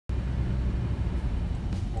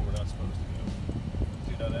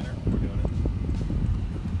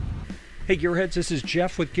Hey Gearheads, this is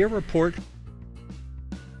Jeff with Gear Report.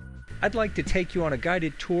 I'd like to take you on a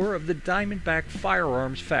guided tour of the Diamondback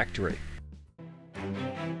Firearms factory.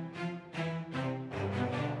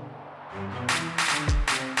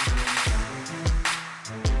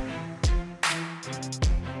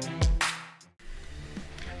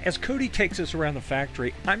 As Cody takes us around the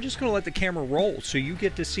factory, I'm just going to let the camera roll so you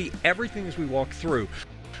get to see everything as we walk through.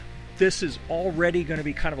 This is already going to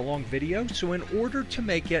be kind of a long video, so in order to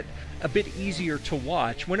make it a bit easier to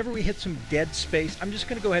watch, whenever we hit some dead space, I'm just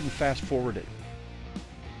going to go ahead and fast forward it.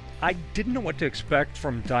 I didn't know what to expect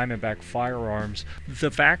from Diamondback Firearms. The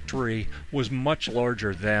factory was much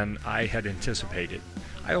larger than I had anticipated.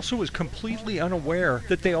 I also was completely unaware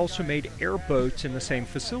that they also made airboats in the same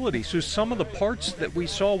facility. So some of the parts that we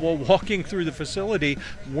saw while walking through the facility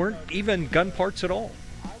weren't even gun parts at all.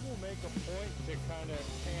 I will make a point to kind of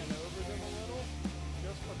pan over them a little,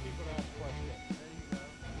 just for people to ask questions. There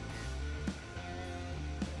you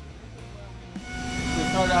go. We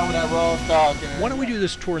start out with that raw stock. Why don't we do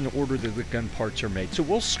this tour in the order that the gun parts are made? So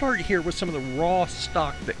we'll start here with some of the raw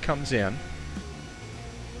stock that comes in.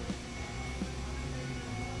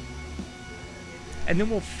 And then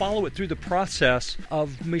we'll follow it through the process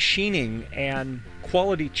of machining and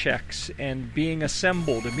quality checks and being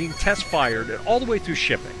assembled and being test fired and all the way through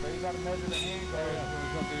shipping.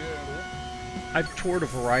 I've toured a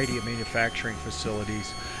variety of manufacturing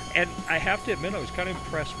facilities, and I have to admit I was kind of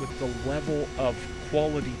impressed with the level of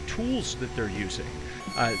quality tools that they're using.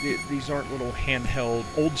 These aren't little handheld,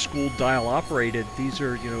 old school dial operated. These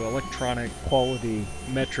are, electronic quality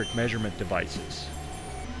metric measurement devices.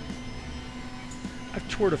 I've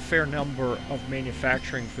toured a fair number of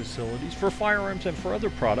manufacturing facilities for firearms and for other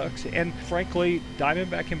products, and frankly,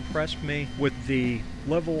 Diamondback impressed me with the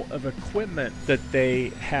level of equipment that they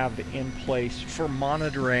have in place for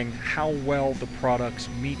monitoring how well the products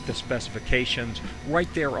meet the specifications right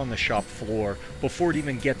there on the shop floor before it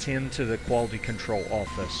even gets into the quality control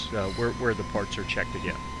office where the parts are checked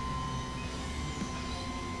again.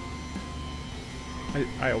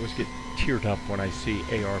 I always get teared up when I see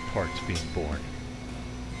AR parts being born.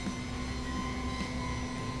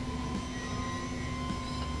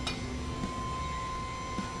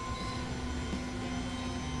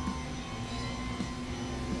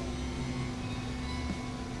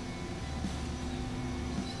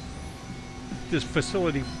 This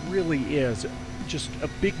facility really is just a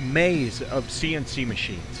big maze of CNC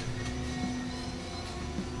machines.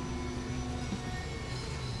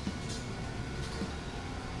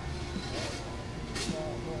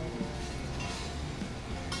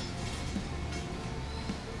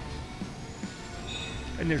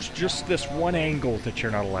 And there's just this one angle that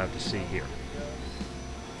you're not allowed to see here.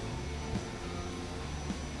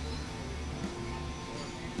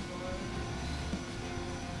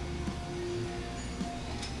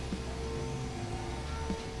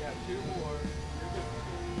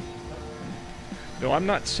 No, I'm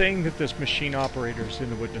not saying that this machine operator is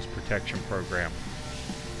in the witness protection program.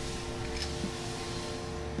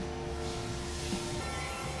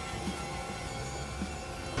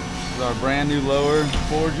 This is our brand new lower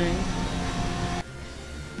forging.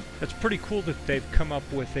 It's pretty cool that they've come up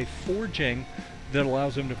with a forging that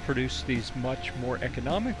allows them to produce these much more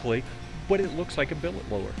economically, but it looks like a billet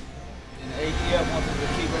lower. And ATF wants us to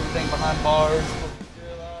keep everything behind bars.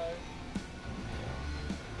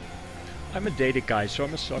 I'm a data guy, so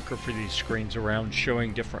I'm a sucker for these screens around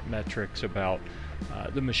showing different metrics about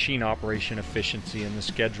the machine operation efficiency and the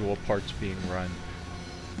schedule of parts being run.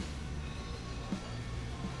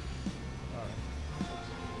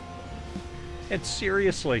 And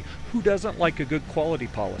seriously, who doesn't like a good quality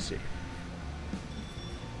policy?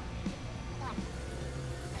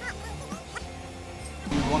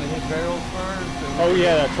 You want to hit barrels first? Oh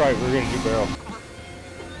yeah, that's right, we're going to do barrel.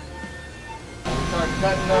 Start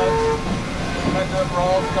cutting up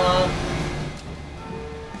raw stock.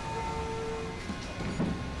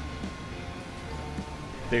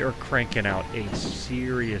 They are cranking out a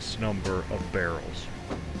serious number of barrels.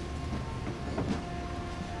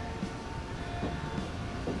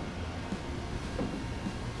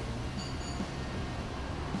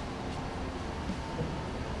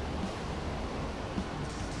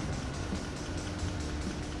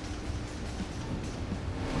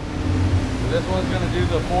 This one's going to do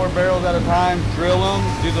the 4 barrels at a time, drill them,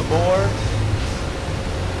 do the bore.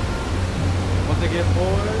 Once they get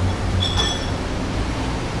forward,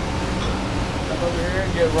 come over here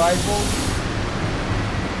and get rifled.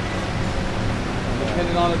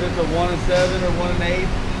 Depending on if it's a 1 and 7 or 1 and 8,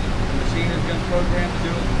 the machine is going to program to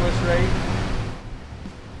do its push rate.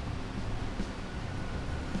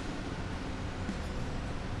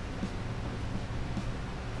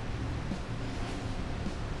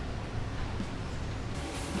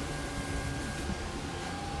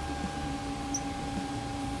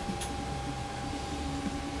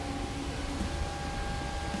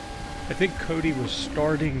 I think Cody was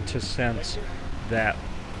starting to sense that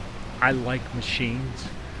I like machines,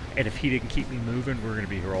 and if he didn't keep me moving, we're going to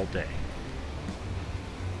be here all day.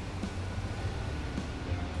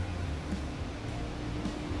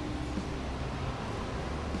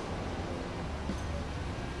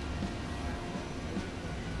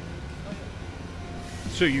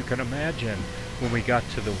 So you can imagine when we got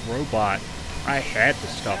to the robot, I had to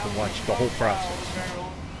stop and watch the whole process.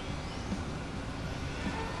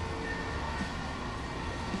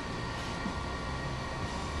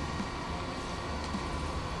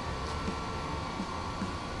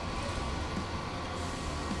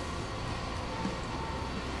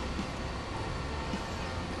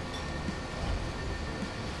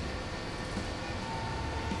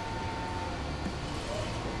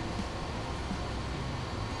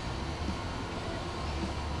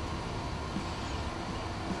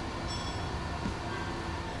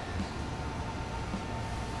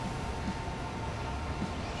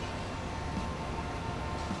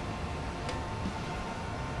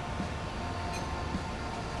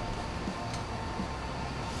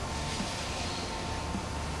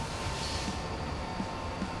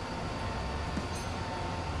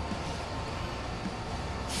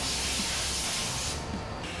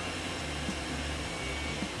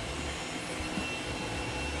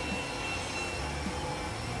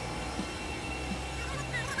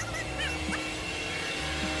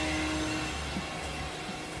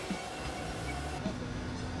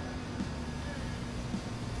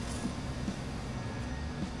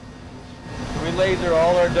 We laser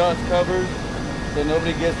all our dust covers so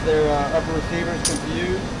nobody gets their upper receivers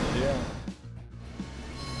confused. Yeah.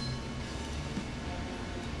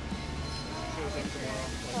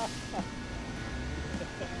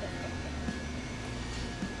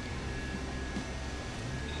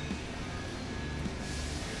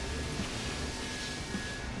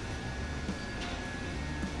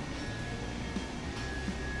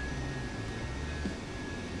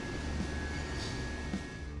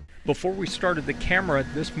 Before we started the camera,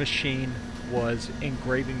 this machine was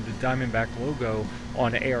engraving the Diamondback logo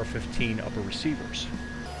on AR-15 upper receivers.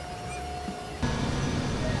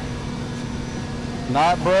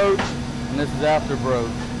 Not broach, and this is after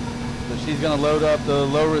broach. So she's going to load up the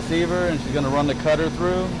low receiver and she's going to run the cutter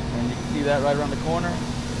through, and you can see that right around the corner.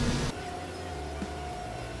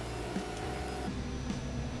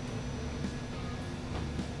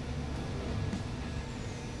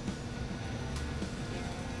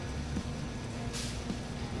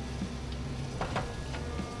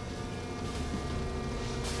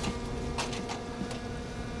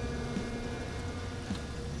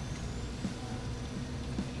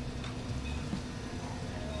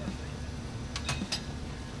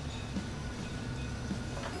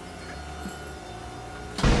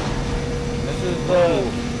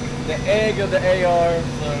 The egg of the AR,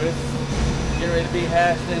 so it's getting ready to be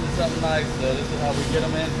hashed into something nice. So this is how we get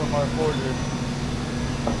them in from our forger.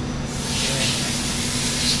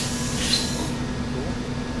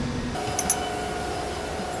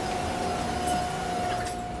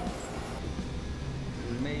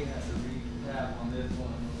 We may have to re-tap on this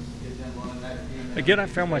one. Get them running that team. Again, I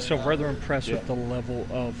found myself rather impressed with the level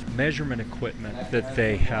of measurement equipment that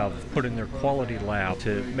they have put in their quality lab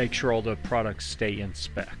to make sure all the products stay in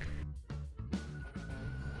spec.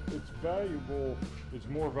 It's valuable, it's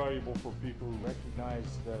more valuable for people who recognize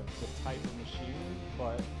the type of machinery,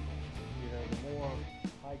 but you know, the more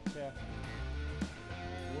high-tech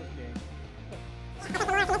working.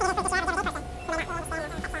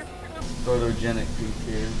 Photogenic piece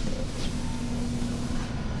here.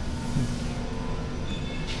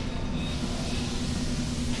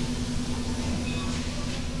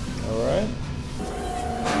 All right.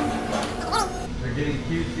 They're getting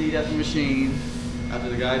QC'd at the machine. After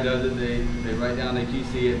the guy does it, they write down, they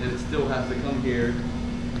QC it, and then it still has to come here.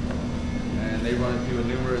 And they run it through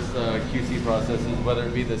numerous QC processes, whether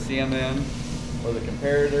it be the CMM or the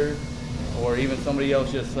comparator, or even somebody else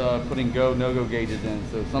just putting go, no-go gauges in.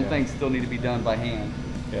 So some things still need to be done by hand.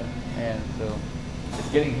 Yeah. And so it's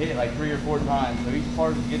getting hit like 3 or 4 times. So each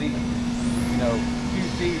part is getting, you know,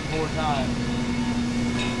 QC'd 4 times.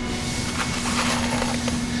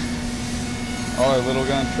 All our little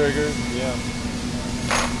gun triggers. Yeah.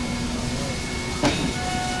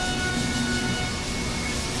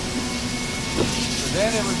 So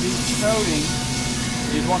then it would be coating.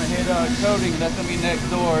 You'd want to hit coating, and that's going to be next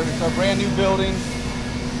door. It's our brand new building.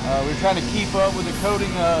 We're trying to keep up with the coating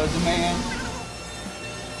demand.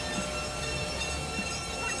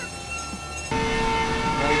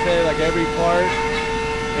 Like I say, like every part,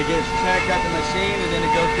 it gets checked at the machine, and then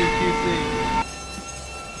it goes through QC.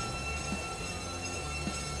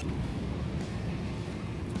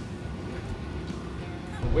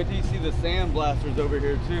 Wait till you see the sand blasters over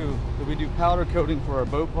here too. So we do powder coating for our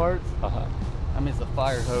boat parts. I mean, it's a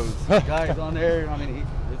fire hose. The guy's on there. I mean,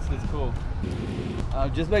 it's cool.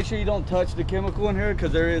 Just make sure you don't touch the chemical in here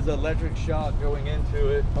because there is electric shock going into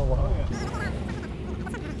it. Oh, wow.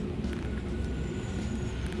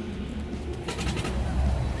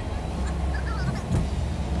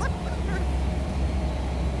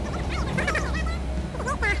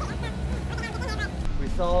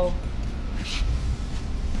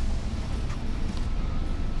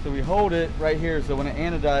 So we hold it right here, so when it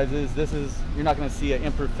anodizes, you're not going to see an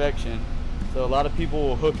imperfection. So a lot of people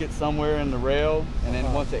will hook it somewhere in the rail, and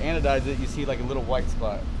then once it anodizes, you see like a little white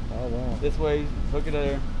spot. Oh, wow. This way, hook it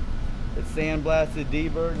there. It's sandblasted,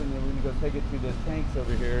 deburred, and then we're going to go take it to the tanks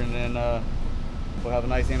over here, and then we'll have a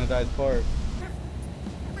nice anodized part.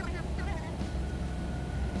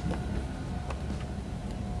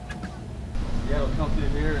 Yeah, it'll come through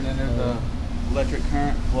here, and then there's a electric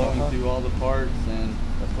current flowing through all the parts, and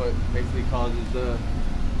that's what basically causes the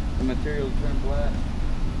material to turn black.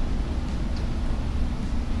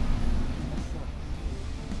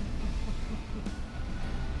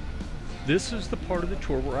 This is the part of the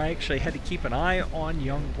tour where I actually had to keep an eye on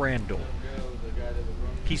young Brandel.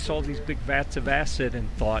 He saw these big vats of acid and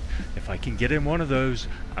thought, if I can get in one of those,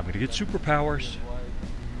 I'm going to get superpowers.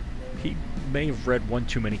 He may have read one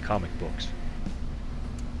too many comic books.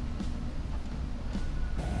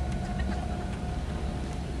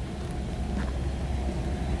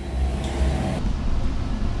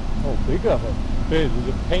 Oh, big oven. Is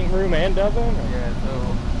it paint room and oven? Or? Yeah,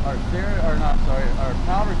 so our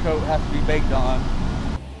powder coat has to be baked on.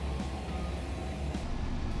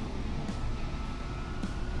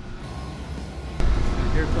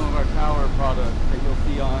 And here's some of our tower products that you'll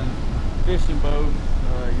see on fishing boats.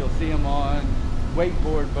 You'll see them on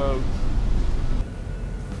wakeboard boats.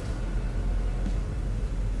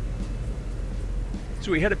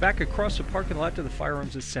 So we headed back across the parking lot to the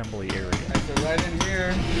firearms assembly area. And so right in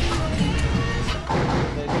here,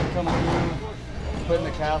 they just coming through, putting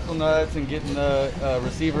the castle nuts and getting the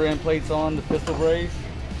receiver end plates on the pistol brace,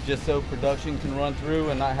 just so production can run through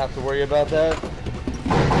and not have to worry about that.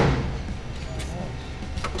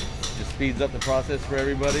 Just speeds up the process for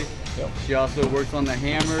everybody. Yep. She also works on the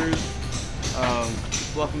hammers,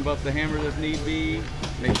 fluff and buff the hammers if need be,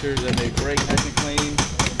 make sure that they break nice and clean.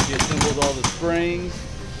 She assembled all the springs.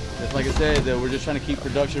 Just like I said, we're just trying to keep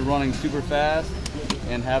production running super fast,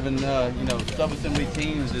 and having sub-assembly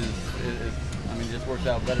teams just works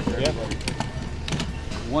out better for everybody.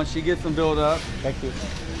 Once she gets them built up,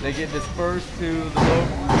 they get dispersed to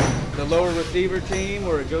the lower receiver team,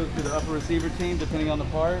 or it goes to the upper receiver team depending on the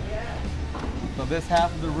part. So this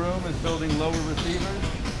half of the room is building lower receivers.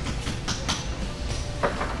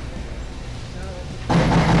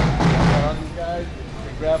 All these guys,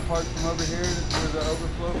 they grab parts from over here. This is where the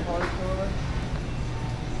overflow parts are.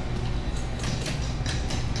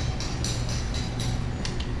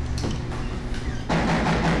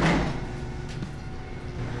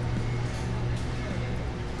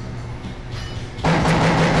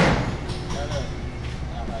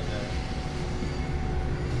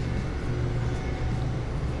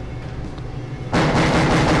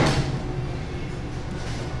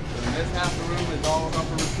 Half the room is all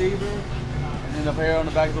upper receiver, and then up here on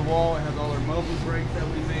the back of the wall it has all our mobile brakes that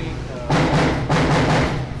we make.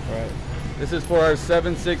 Right. This is for our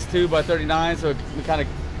 7.62 by 39, so we kind of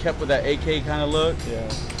kept with that AK kind of look.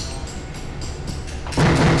 Yeah.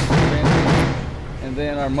 And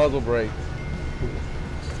then our muzzle brakes.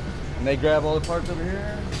 And they grab all the parts over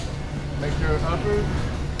here, make sure it's uppers.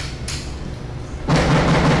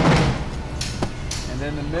 And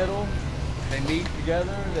then the middle, they meet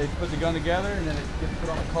together, they put the gun together, and then it gets put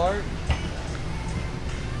on a cart.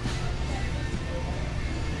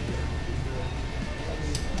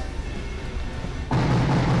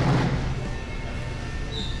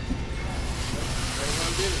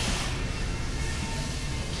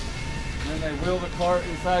 And then they wheel the cart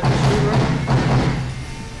inside the shoe room.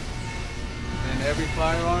 And every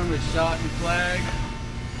firearm is shot and flagged.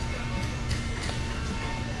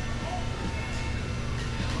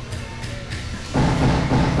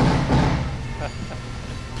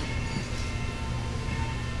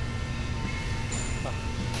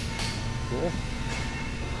 Cool.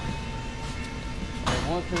 And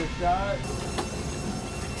once they're shot,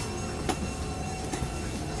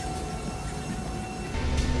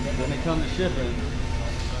 then they come to shipping,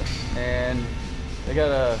 and they got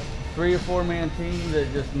a 3 or 4 man team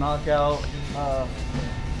that just knock out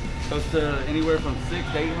close to anywhere from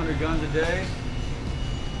 600 to 800 guns a day.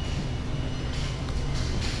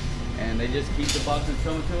 And they just keep the boxes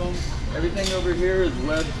coming to them. Everything over here is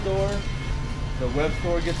web store. The web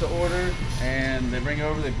store gets the order and they bring it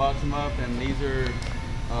over, they box them up, and these are,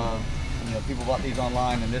 people bought these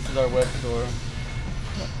online, and this is our web store.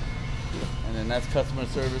 And then that's customer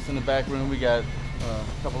service in the back room. We got a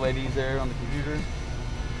couple ladies there on the computer.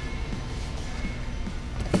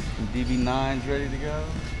 Some DB9s ready to go.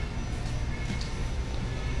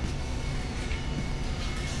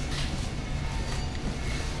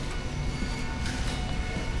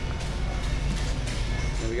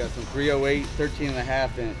 And we got some 308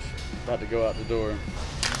 13.5 inch about to go out the door.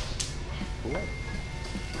 Cool.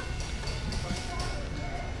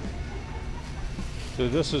 So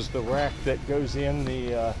this is the rack that goes in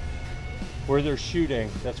the where they're shooting.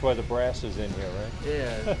 That's why the brass is in here, right?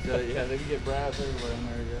 Yeah, yeah, they can get brass everywhere in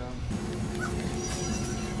there, yeah.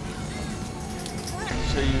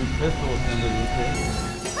 Show you pistol assembly.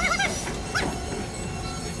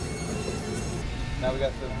 Now we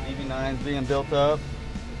got some DB9s being built up.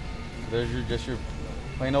 There's just your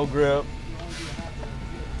plain old grip.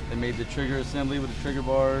 They made the trigger assembly with the trigger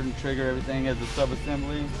bar and trigger, everything as a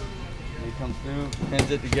sub-assembly. It comes through,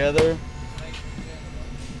 pins it together.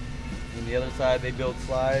 On the other side, they build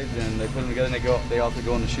slides and they put them together, and they also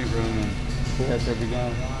go in the shoot room and test every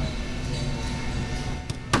gun.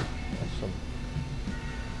 Awesome.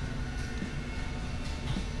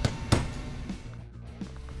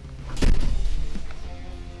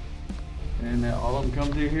 And all of them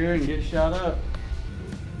come through here and get shot up.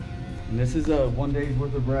 And this is 1 day's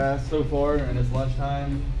worth of brass so far, and it's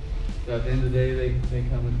lunchtime. So at the end of the day, they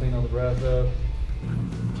come and clean all the brass up.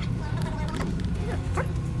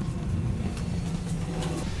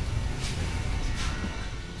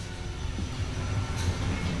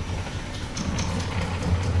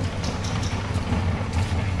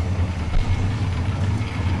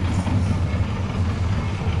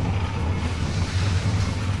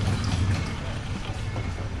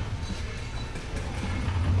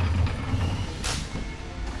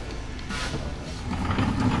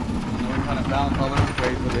 Balance all over the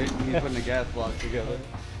place with it. He's putting the gas blocks together.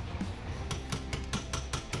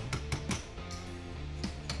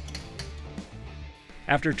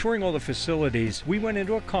 After touring all the facilities, we went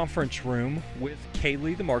into a conference room with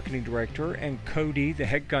Kaylee, the marketing director, and Cody, the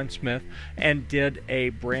head gunsmith, and did a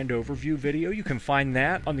brand overview video. You can find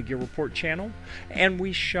that on the Gear Report channel. And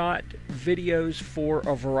we shot videos for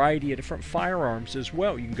a variety of different firearms as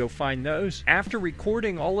well. You can go find those. After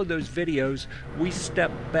recording all of those videos, we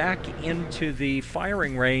stepped back into the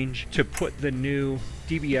firing range to put the new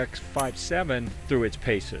DBX 5.7 through its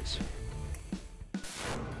paces.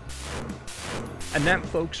 And that,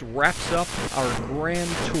 folks, wraps up our grand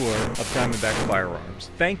tour of Diamondback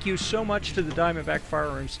Firearms. Thank you so much to the Diamondback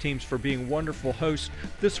Firearms teams for being wonderful hosts.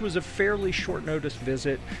 This was a fairly short notice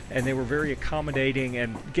visit, and they were very accommodating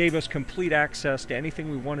and gave us complete access to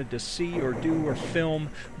anything we wanted to see or do or film.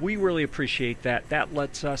 We really appreciate that. That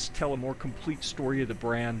lets us tell a more complete story of the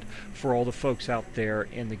brand for all the folks out there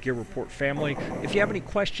in the Gear Report family. If you have any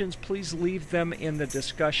questions, please leave them in the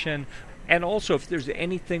discussion. And also, if there's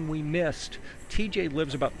anything we missed, TJ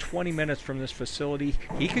lives about 20 minutes from this facility.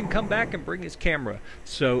 He can come back and bring his camera.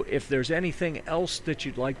 So if there's anything else that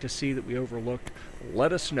you'd like to see that we overlooked,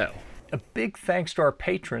 let us know. A big thanks to our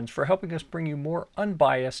patrons for helping us bring you more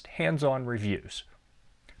unbiased, hands-on reviews.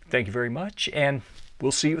 Thank you very much, and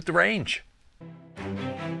we'll see you at the range.